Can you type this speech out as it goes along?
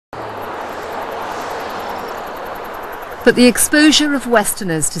But the exposure of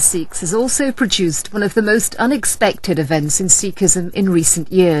Westerners to Sikhs has also produced one of the most unexpected events in Sikhism in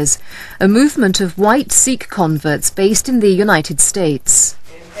recent years, a movement of white Sikh converts based in the United States.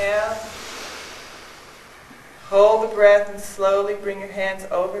 Inhale, hold the breath and slowly bring your hands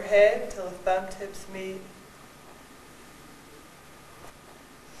overhead till the thumb tips meet.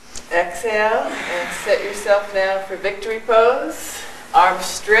 Exhale and set yourself down for victory pose. Arms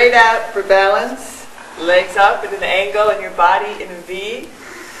straight out for balance. Legs up at an angle and your body in a V.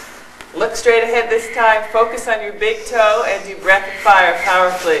 Look straight ahead this time. Focus on your big toe and do rapid fire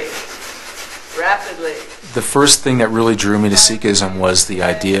powerfully. Rapidly. The first thing that really drew me to Sikhism was the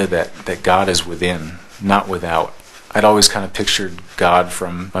idea that God is within, not without. I'd always kind of pictured God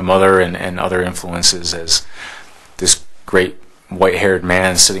from my mother and other influences as this great white-haired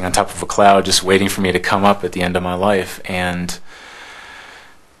man sitting on top of a cloud just waiting for me to come up at the end of my life. And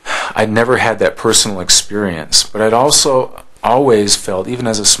I'd never had that personal experience, but I'd also always felt, even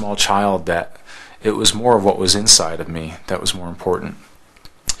as a small child, that it was more of what was inside of me that was more important.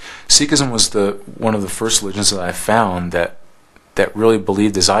 Sikhism was one of the first religions that I found that really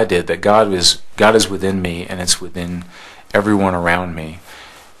believed as I did, that God is within me and it's within everyone around me,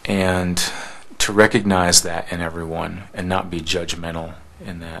 and to recognize that in everyone and not be judgmental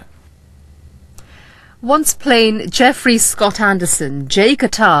in that. Once plain Jeffrey Scott Anderson, Jay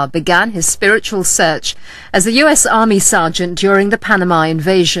Kartar began his spiritual search as a U.S. Army sergeant during the Panama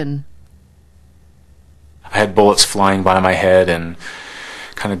invasion. I had bullets flying by my head and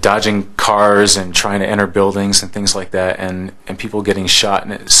kind of dodging cars and trying to enter buildings and things like that, and people getting shot,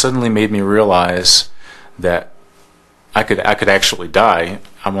 and it suddenly made me realize that I could actually die.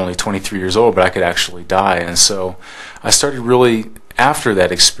 I'm only 23 years old, but I could actually die. And so I started really, after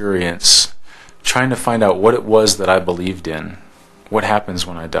that experience, trying to find out what it was that I believed in. What happens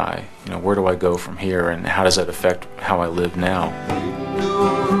when I die? You know, where do I go from here, and how does that affect how I live now?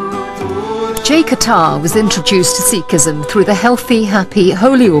 Jay Kartar was introduced to Sikhism through the Healthy, Happy,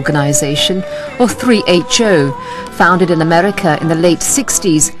 Holy organization, or 3HO, founded in America in the late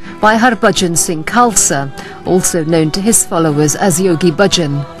 60s by Harbhajan Singh Khalsa, also known to his followers as Yogi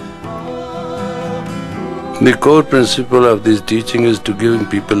Bhajan. The core principle of this teaching is to give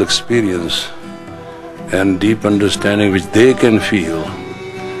people experience and deep understanding which they can feel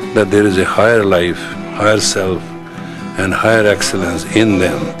that there is a higher life, higher self and higher excellence in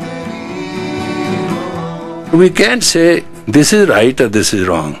them. We can't say this is right or this is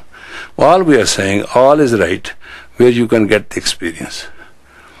wrong. All we are saying, all is right where you can get the experience.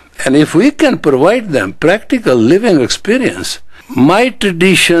 And if we can provide them practical living experience, my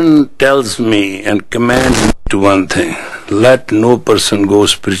tradition tells me and commands me to one thing: let no person go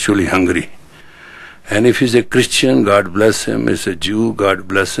spiritually hungry. And if he's a Christian, God bless him. If he's a Jew, God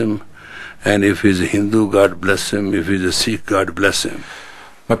bless him. And if he's a Hindu, God bless him. If he's a Sikh, God bless him.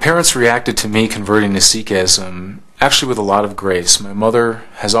 My parents reacted to me converting to Sikhism actually with a lot of grace. My mother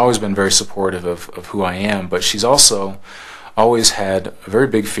has always been very supportive of who I am, but she's also always had a very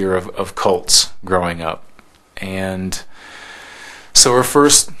big fear of cults growing up. And so her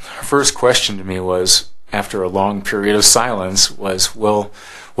first question to me was, after a long period of silence, was, will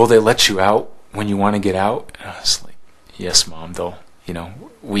they let you out when you want to get out? And I was like, yes, Mom, they'll,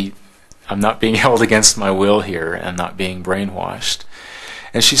 I'm not being held against my will here, and I'm not being brainwashed.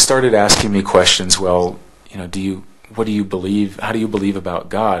 And she started asking me questions. Well, what do you believe? How do you believe about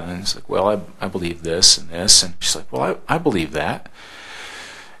God? And it's like, well, I believe this and this. And she's like, well, I believe that.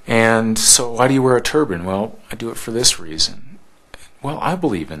 And so why do you wear a turban? Well, I do it for this reason. Well, I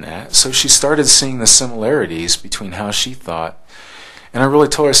believe in that. So she started seeing the similarities between how she thought. And I really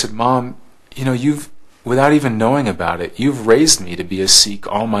told her, I said, Mom, you've, without even knowing about it, you've raised me to be a Sikh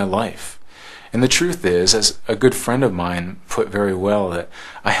all my life. And the truth is, as a good friend of mine put very well, that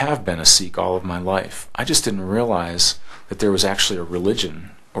I have been a Sikh all of my life. I just didn't realize that there was actually a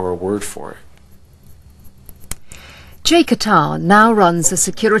religion or a word for it. Jay Kartar now runs a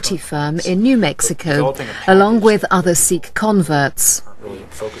security firm in New Mexico, along with other Sikh converts.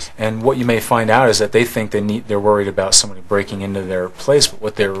 And what you may find out is that they think they're worried about somebody breaking into their place, but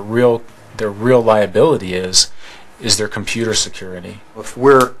what their real liability is their computer security. If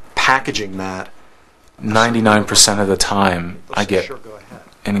we're packaging that, 99% of the time I get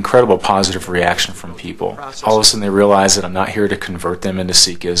an incredible positive reaction from people. All of a sudden they realize that I'm not here to convert them into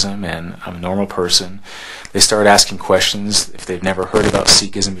Sikhism, and I'm a normal person. They start asking questions if they've never heard about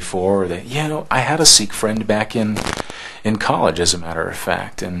Sikhism before, or they, I had a Sikh friend back in college, as a matter of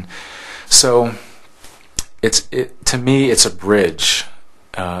fact. And so to me it's a bridge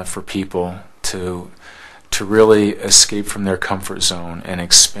for people to to really escape from their comfort zone and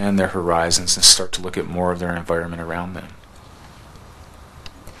expand their horizons and start to look at more of their environment around them.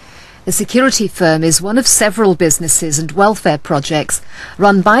 The security firm is one of several businesses and welfare projects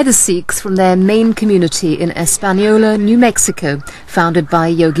run by the Sikhs from their main community in Espanola, New Mexico, founded by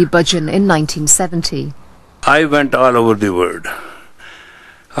Yogi Bhajan in 1970. I went all over the world.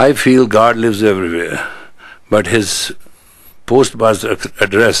 I feel God lives everywhere, but his postmaster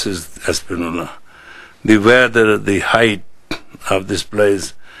address is Espanola. The weather, the height of this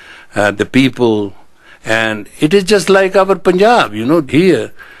place, the people, and it is just like our Punjab, you know,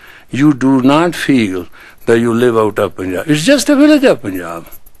 here you do not feel that you live out of Punjab. It's just a village of Punjab.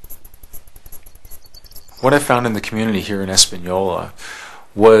 What I found in the community here in Espanola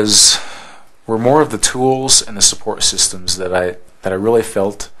were more of the tools and the support systems that I really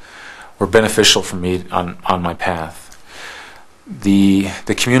felt were beneficial for me on my path. The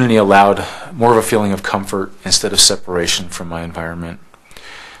community allowed more of a feeling of comfort instead of separation from my environment.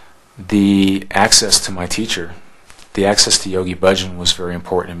 The access to my teacher, the access to Yogi Bhajan was very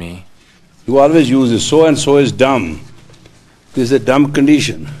important to me. You always use this, so and so is dumb. This is a dumb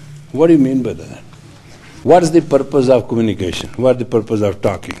condition. What do you mean by that? What is the purpose of communication? What is the purpose of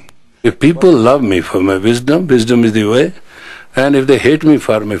talking? If people love me for my wisdom, wisdom is the way, and if they hate me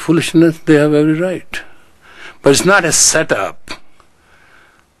for my foolishness, they have every right. But it's not a setup.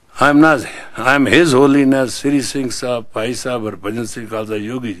 I'm His Holiness, Sri Singh Sahib, Bhai, Harbhajan Singh, Khalsa,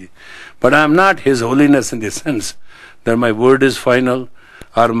 Yogi Ji. But I'm not His Holiness in the sense that my word is final,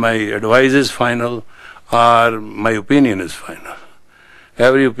 or my advice is final, or my opinion is final.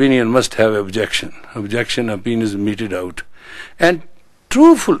 Every opinion must have objection. Objection, opinion is meted out. And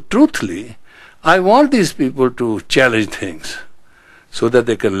truthfully, I want these people to challenge things so that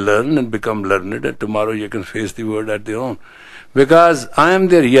they can learn and become learned, and tomorrow you can face the world at their own. Because I am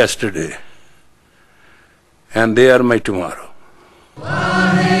their yesterday, and they are my tomorrow.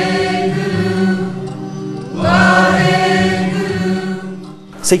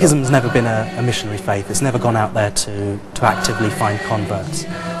 Sikhism has never been a missionary faith. It's never gone out there to actively find converts.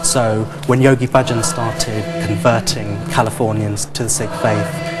 So when Yogi Bhajan started converting Californians to the Sikh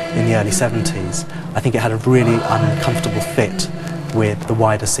faith in the early 70s, I think it had a really uncomfortable fit with the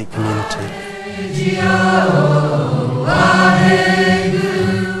wider Sikh community.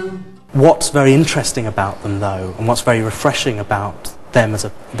 What's very interesting about them, though, and what's very refreshing about them as a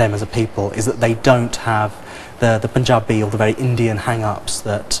people, is that they don't have the Punjabi or the very Indian hang-ups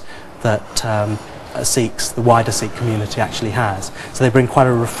that Sikhs, the wider Sikh community, actually has. So they bring quite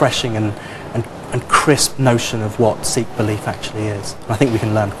a refreshing and crisp notion of what Sikh belief actually is. And I think we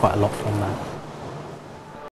can learn quite a lot from that.